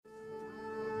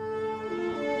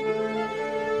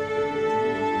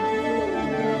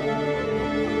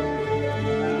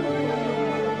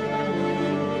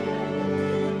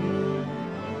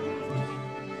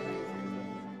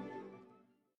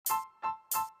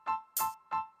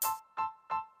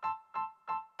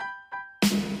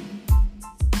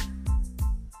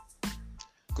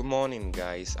morning,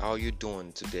 guys. How you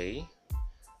doing today?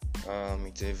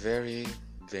 It's a very,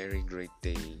 very great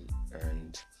day,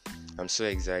 and I'm so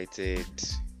excited.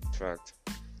 In fact,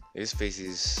 this phase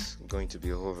is going to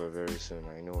be over very soon.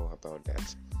 I know about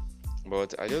that,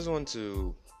 but I just want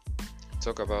to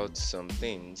talk about some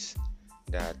things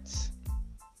that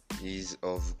is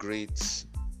of great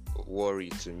worry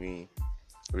to me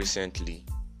recently.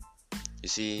 You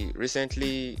see,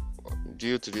 recently,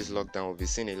 due to this lockdown, we've been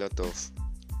seeing a lot of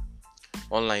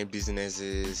online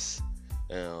businesses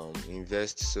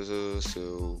invest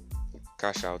so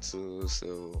cash out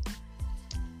so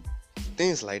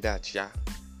things like that. Yeah,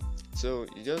 so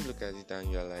you just look at it and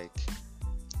you're like,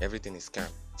 everything is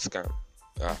scam.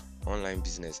 Online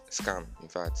business scam. In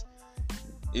fact,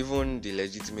 even the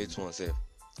legitimate ones say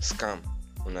scam.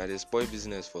 When they spoil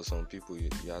business for some people, you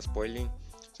are spoiling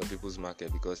some people's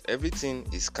market because everything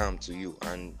is scam to you,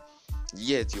 and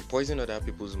yet you poison other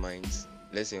people's minds.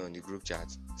 Let's say on the group chat,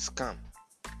 scam.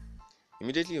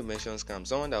 Immediately you mention scam,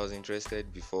 someone that was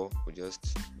interested before will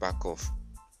just back off.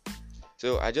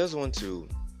 So I just want to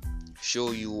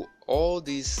show you all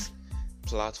these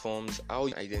platforms, how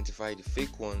you identify the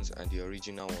fake ones and the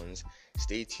original ones.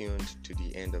 Stay tuned to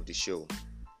the end of the show.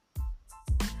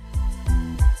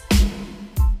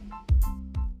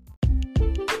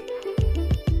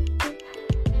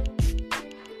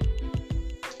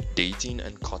 Dating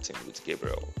and cutting with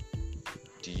Gabriel.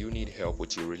 Do you need help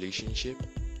with your relationship?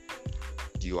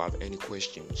 Do you have any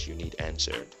questions you need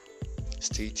answered?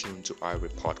 Stay tuned to our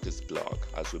podcast blog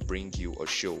as we bring you a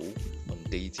show on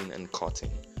dating and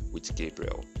cutting with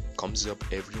Gabriel. Comes up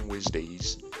every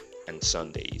Wednesdays and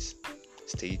Sundays.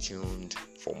 Stay tuned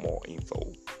for more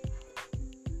info.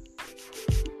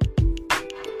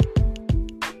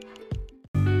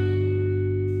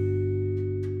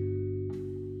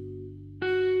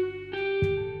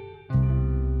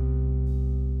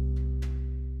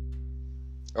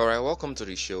 Alright, welcome to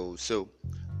the show. So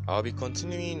I'll be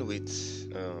continuing with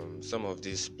some of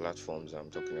these platforms I'm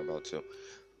talking about. So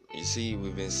you see,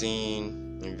 we've been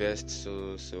seeing invest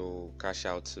so cash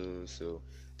out so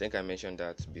I think I mentioned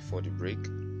that before the break.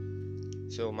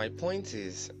 So my point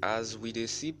is, as we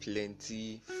see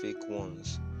plenty fake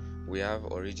ones, we have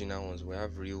original ones, we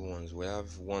have real ones, we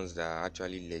have ones that are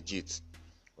actually legit,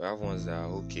 we have ones that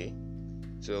are okay.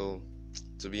 So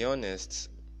to be honest,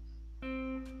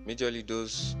 majorly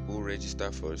those who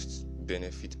register first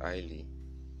benefit highly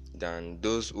than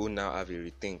those who now have a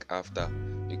rethink after,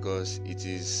 because it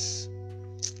is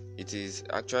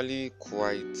actually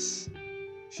quite,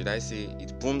 should I say,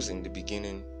 it booms in the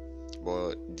beginning,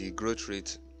 but the growth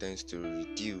rate tends to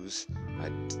reduce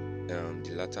at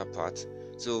the latter part.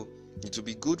 So it will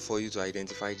be good for you to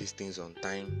identify these things on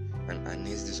time and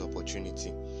harness this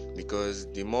opportunity,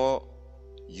 because the more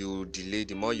you delay,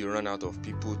 the more you run out of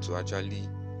people to actually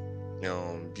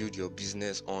build your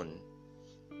business on,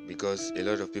 because a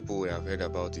lot of people will have heard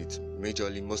about it.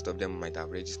 Majorly, most of them might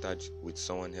have registered with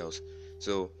someone else.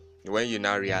 So when you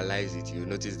now realize it, you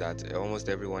notice that almost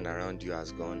everyone around you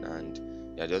has gone and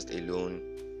you're just alone,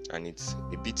 and it's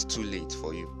a bit too late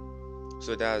for you.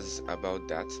 So that's about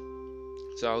that.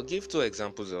 So I'll give two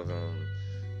examples of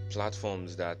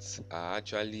platforms that are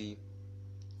actually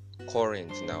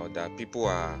current now, that people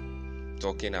are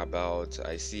talking about.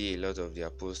 I see a lot of their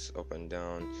posts up and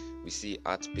down. We see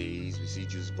ArtPays, we see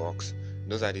Juicebox.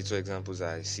 Those are the two examples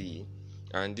I see.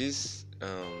 And these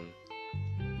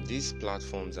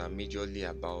platforms are majorly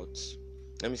about,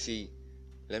 let me say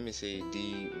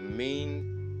the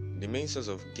main source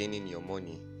of gaining your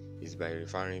money is by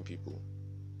referring people.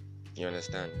 You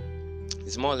understand?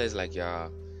 It's more or less like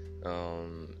you're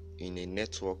in a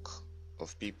network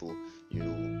of people.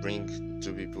 You bring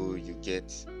two people, you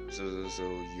get so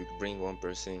you bring one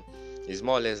person. It's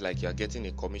more or less like you're getting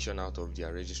a commission out of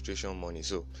their registration money.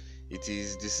 So it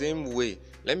is the same way.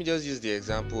 Let me just use the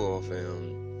example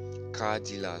of car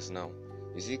dealers now.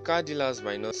 You see, car dealers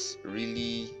might not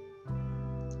really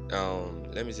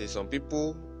let me say, some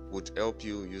people would help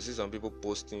you. You see some people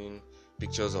posting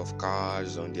pictures of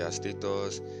cars on their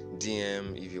status,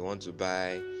 DM if you want to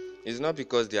buy. It's not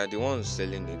because they are the ones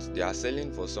selling it. They are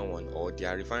selling for someone, or they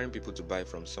are referring people to buy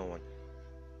from someone.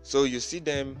 So you see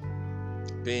them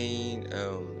paying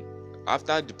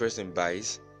after the person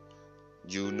buys.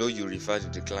 You know, you refer to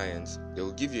the clients, they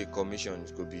will give you a commission.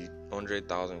 It could be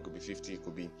 100,000, it could be 50,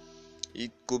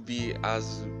 it could be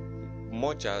as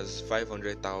much as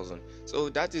 500,000. So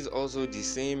that is also the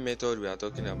same method we are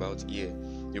talking about here.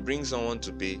 You bring someone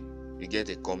to pay, you get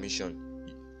a commission.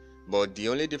 But the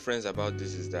only difference about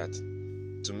this is that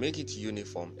to make it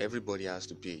uniform, everybody has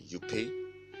to pay. You pay,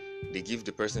 they give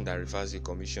the person that refers you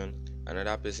commission,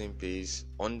 another person pays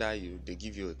under you, they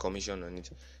give you a commission on it.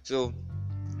 So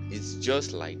it's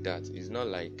just like that. It's not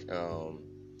like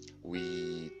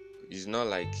we it's not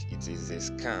like it is a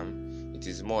scam. It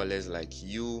is more or less like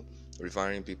you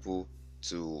referring people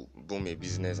to boom a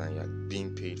business and you're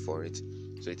being paid for it.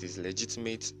 So it is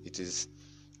legitimate, it is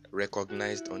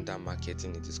recognized under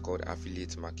marketing. It is called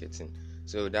affiliate marketing.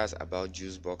 So that's about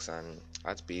Juicebox and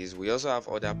AdPace. We also have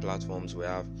other platforms. We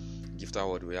have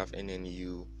GiftAward, we have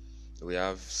NNU, we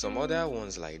have some other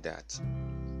ones like that.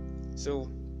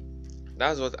 So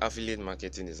that's what affiliate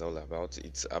marketing is all about.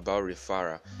 It's about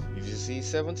referral. If you see,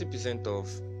 70%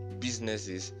 of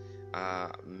businesses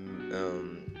are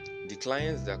the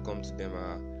clients that come to them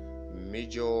are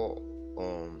major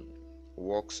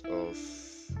works of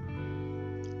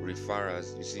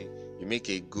referrals. You see, you make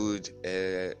a good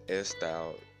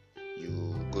hairstyle,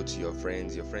 you go to your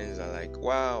friends are like,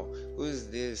 wow, who's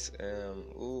this,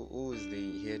 who is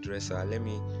the hairdresser,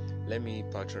 let me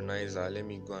patronize her, let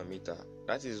me go and meet her.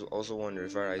 That is also one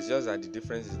referral. It's just that the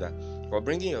difference is that for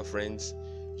bringing your friends,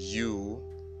 you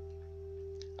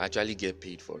actually get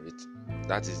paid for it.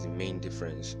 That is the main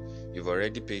difference. You've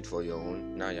already paid for your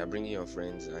own, now you're bringing your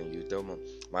friends and you tell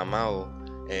mama,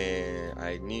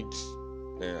 I need,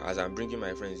 as I'm bringing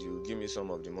my friends, you give me some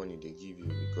of the money they give you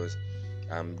because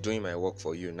I'm doing my work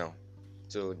for you now.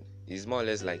 So it's more or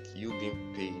less like you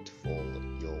being paid for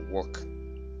your work.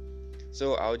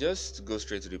 So I'll just go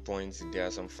straight to the point. There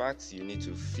are some facts you need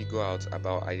to figure out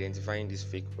about identifying these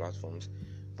fake platforms.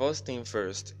 First thing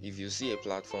first, if you see a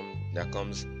platform that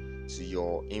comes to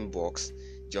your inbox,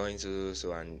 join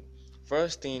so and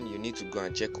first thing you need to go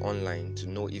and check online to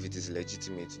know if it is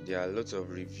legitimate. There are lots of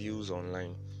reviews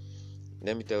online.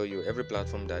 Let me tell you, every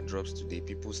platform that drops today,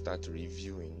 people start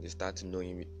reviewing. They start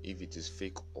knowing if it is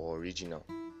fake or original.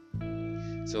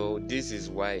 So this is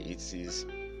why it is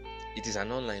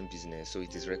an online business, so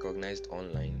it is recognized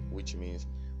online, which means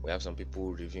we have some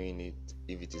people reviewing it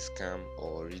if it is scam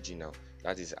or original.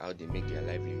 That is how they make their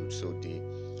livelihood. So they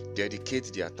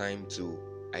dedicate their time to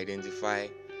identify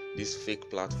these fake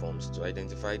platforms, to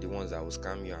identify the ones that will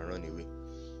scam you and run away.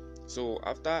 So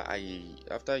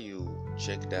after you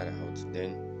check that out,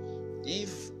 then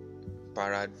if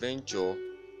peradventure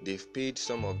they've paid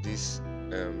some of these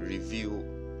review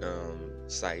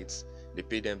sites, they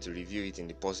pay them to review it in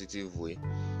the positive way,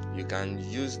 you can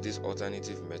use these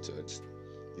alternative methods.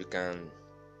 You can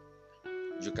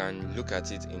look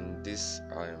at it in these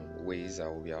ways I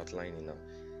will be outlining now.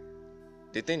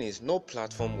 The thing is, no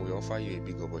platform will offer you a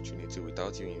big opportunity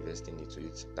without you investing into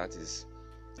it. That is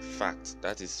fact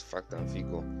and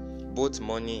figure. Both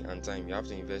money and time, you have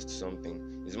to invest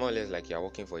something. It's more or less like you're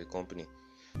working for a company.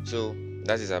 So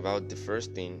that is about the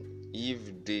first thing.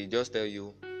 If they just tell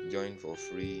you join for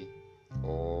free,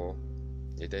 or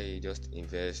they tell you just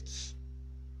invest,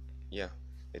 they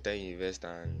tell you invest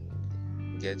and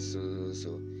get so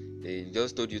they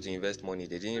just told you to invest money.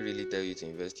 They didn't really tell you to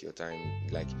invest your time.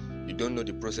 Like, you don't know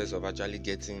the process of actually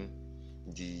getting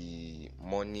the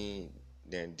money,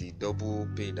 then the double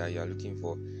pay that you are looking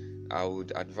for. I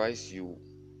would advise you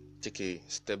take a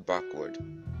step backward.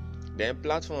 Then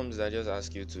platforms that just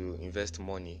ask you to invest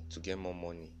money to get more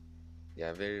money, they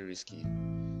are very risky,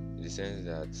 in the sense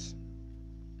that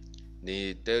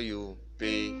they tell you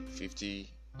pay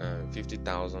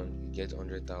 50,000, you get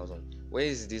 100,000. Where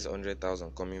is this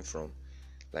 100,000 coming from?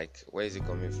 Like, where is it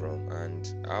coming from,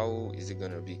 and how is it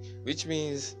gonna be? Which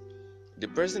means the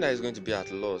person that is going to be at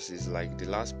loss is like the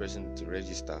last person to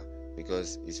register,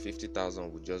 because his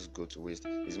 50,000 would just go to waste.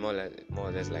 It's more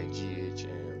or less like GH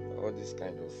and all this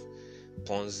kind of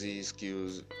Ponzi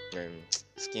schemes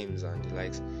and the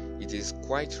likes. It is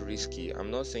quite risky. I'm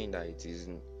not saying that it is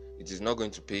not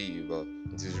going to pay you, but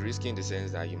it is risky in the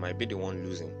sense that you might be the one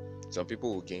losing. Some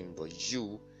people will gain, but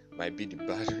you might be the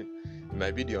bad, you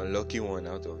might be the unlucky one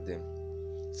out of them.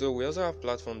 So we also have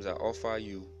platforms that offer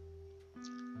you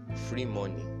free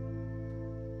money.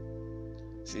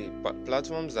 See,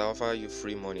 platforms that offer you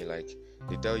free money, like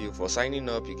they tell you for signing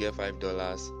up you get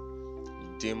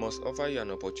 $5. They must offer you an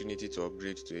opportunity to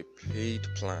upgrade to a paid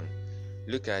plan.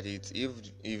 Look at it.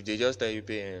 If they just tell you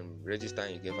pay and register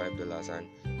and you get $5, and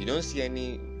you don't see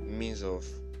any means of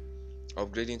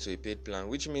upgrading to a paid plan,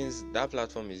 which means that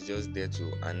platform is just there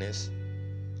to harness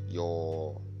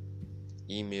your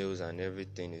emails and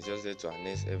everything. It's just there to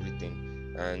harness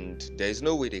everything, and there is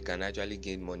no way they can actually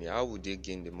gain money. How would they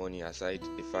gain the money aside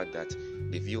the fact that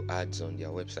they view ads on their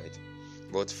website?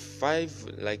 But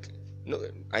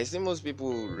I see most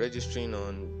people registering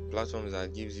on platforms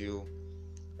that gives you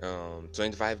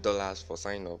 $25 for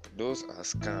sign up. Those are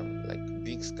scam, like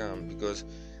big scam, because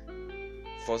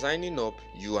For signing up,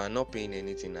 you are not paying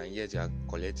anything, and yet you are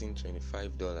collecting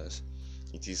 $25.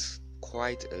 It is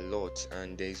quite a lot,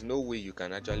 and there is no way you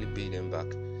can actually pay them back.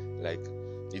 Like,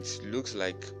 it looks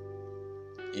like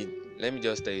it. Let me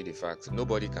just tell you the fact: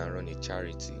 nobody can run a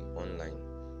charity online.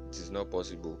 It is not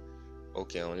possible.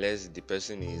 Okay, unless the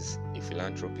person is a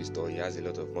philanthropist or he has a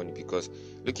lot of money. Because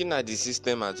looking at the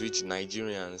system at which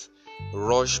Nigerians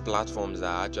rush platforms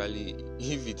that actually,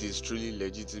 if it is truly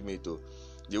legitimate,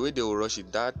 the way they will rush it,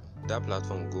 that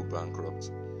platform will go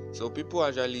bankrupt. So people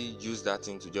actually use that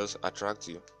thing to just attract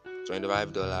you.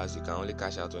 $25, you can only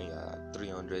cash out when you're at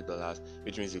 $300,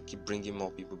 which means you keep bringing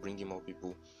more people.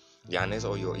 They annex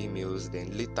all your emails,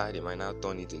 then later they might now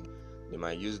turn it again. They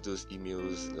might use those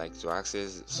emails like to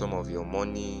access some of your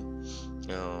money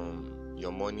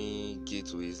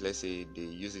gateways. Let's say they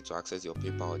use it to access your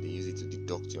PayPal, or they use it to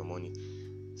deduct your money.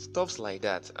 Stuffs like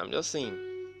that. I'm just saying,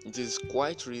 it is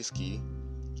quite risky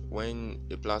when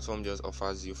a platform just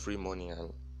offers you free money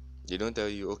and they don't tell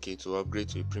you, okay, to upgrade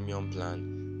to a premium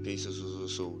plan, pay so.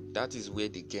 That is where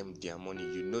they get their money.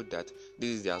 You know that this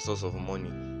is their source of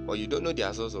money. Or you don't know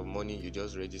their source of money, you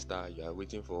just register, you are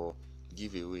waiting for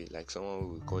giveaway, like someone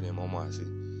will call them Mama and say,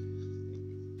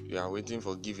 you are waiting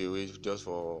for giveaway just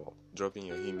for dropping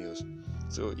your emails.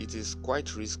 So it is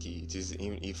quite risky. It is,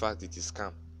 in fact, it is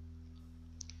scam.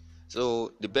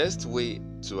 So the best way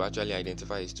to actually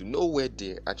identify is to know where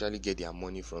they actually get their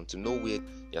money from, to know where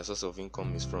their source of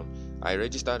income is from. I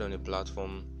registered on a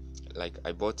platform, like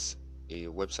I bought a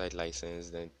website license,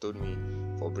 then told me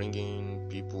for bringing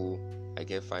people I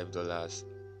get $5,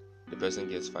 the person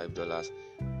gets $5.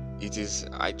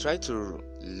 I try to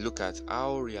look at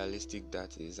how realistic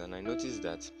that is, and I noticed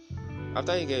that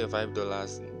after you get your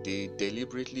 $5, they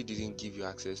deliberately didn't give you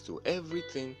access to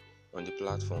everything on the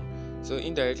platform. So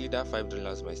indirectly that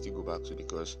 $5 might still go back to,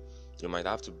 because you might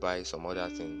have to buy some other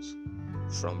things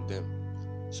from them.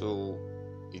 So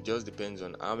it just depends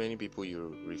on how many people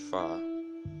you refer,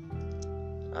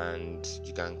 and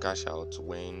you can cash out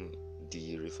when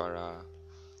the referral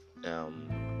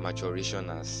maturation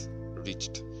has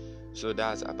reached. So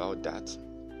that's about that.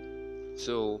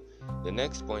 So the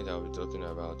next point I'll be talking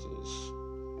about is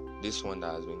this one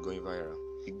that has been going viral.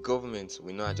 The government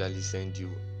will not actually send you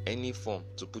any form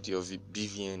to put your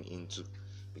BVN into,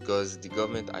 because the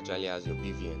government actually has your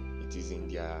BVN. It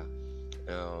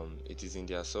is in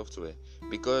their software.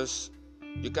 Because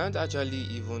you can't actually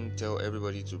even tell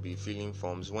everybody to be filling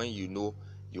forms when you know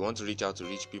you want to reach out to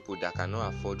rich people that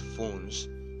cannot afford phones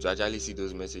to actually see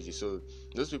those messages. So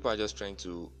those people are just trying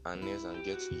to harness and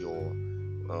get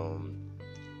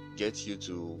you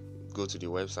to go to the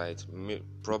website,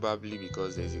 probably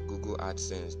because there's a Google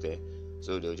AdSense there.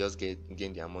 So they'll just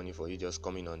gain their money for you just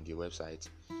coming on the website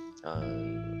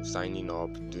and signing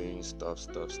up, doing stuff.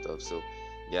 So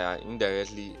they are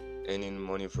indirectly earning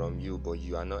money from you, but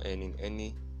you are not earning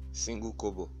any single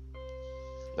kobo.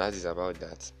 That is about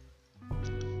that.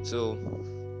 So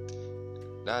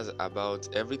that's about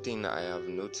everything I have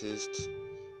noticed.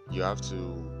 You have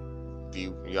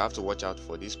to watch out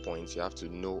for these points. You have to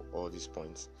know all these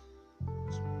points.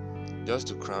 Just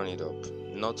to crown it up,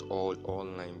 not all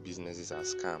online businesses are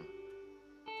scam.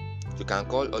 You can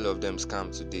call all of them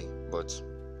scam today, but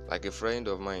like a friend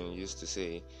of mine used to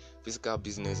say, physical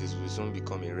businesses will soon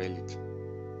become a relic.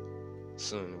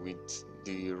 Soon, with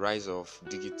the rise of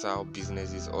digital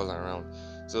businesses all around.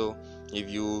 So if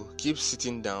you keep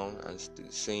sitting down and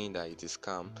saying that it is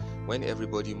scam, when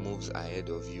everybody moves ahead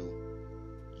of you,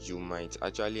 you might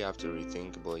actually have to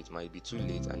rethink, but it might be too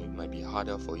late and it might be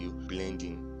harder for you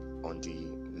blending on the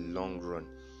long run.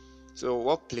 So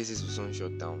workplaces will soon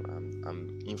shut down.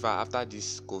 In fact, after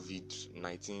this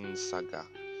COVID-19 saga,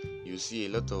 you see a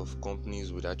lot of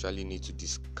companies would actually need to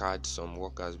discard some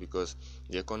workers because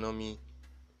the economy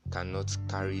cannot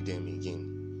carry them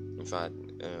again. In fact,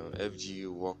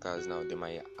 FGU workers now, they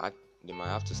might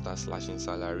have to start slashing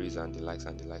salaries and the likes.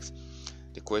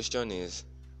 The question is,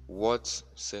 what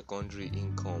secondary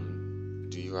income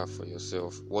do you have for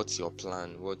yourself? What's your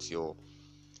plan? What's your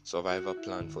survival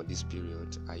plan for this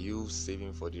period? Are you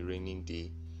saving for the raining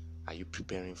day? Are you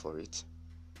preparing for it?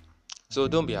 So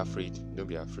don't be afraid.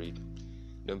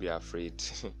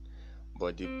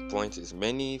 But the point is,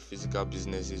 many physical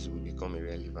businesses will become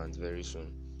irrelevant very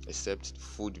soon, except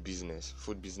food business.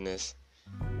 Food business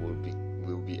will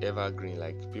be evergreen.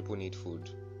 Like, people need food.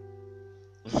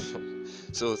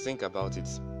 So think about it.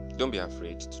 Don't be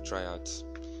afraid to try out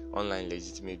online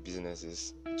legitimate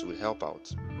businesses. It will help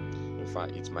out. In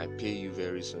fact, it might pay you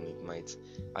very soon. It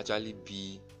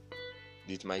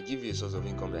might give you a source of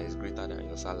income that is greater than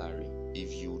your salary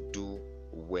if you do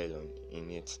well in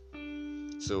it.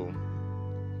 So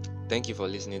Thank you for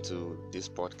listening to this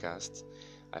podcast.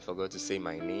 I forgot to say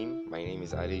my name. My name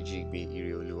is Adejigbe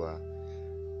Iriolua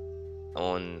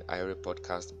on Ire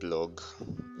Podcast blog.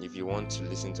 If you want to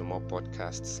listen to more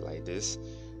podcasts like this,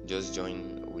 just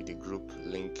join with the group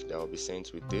link that will be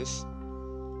sent with this,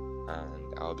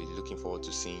 and I'll be looking forward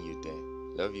to seeing you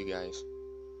there. Love you guys.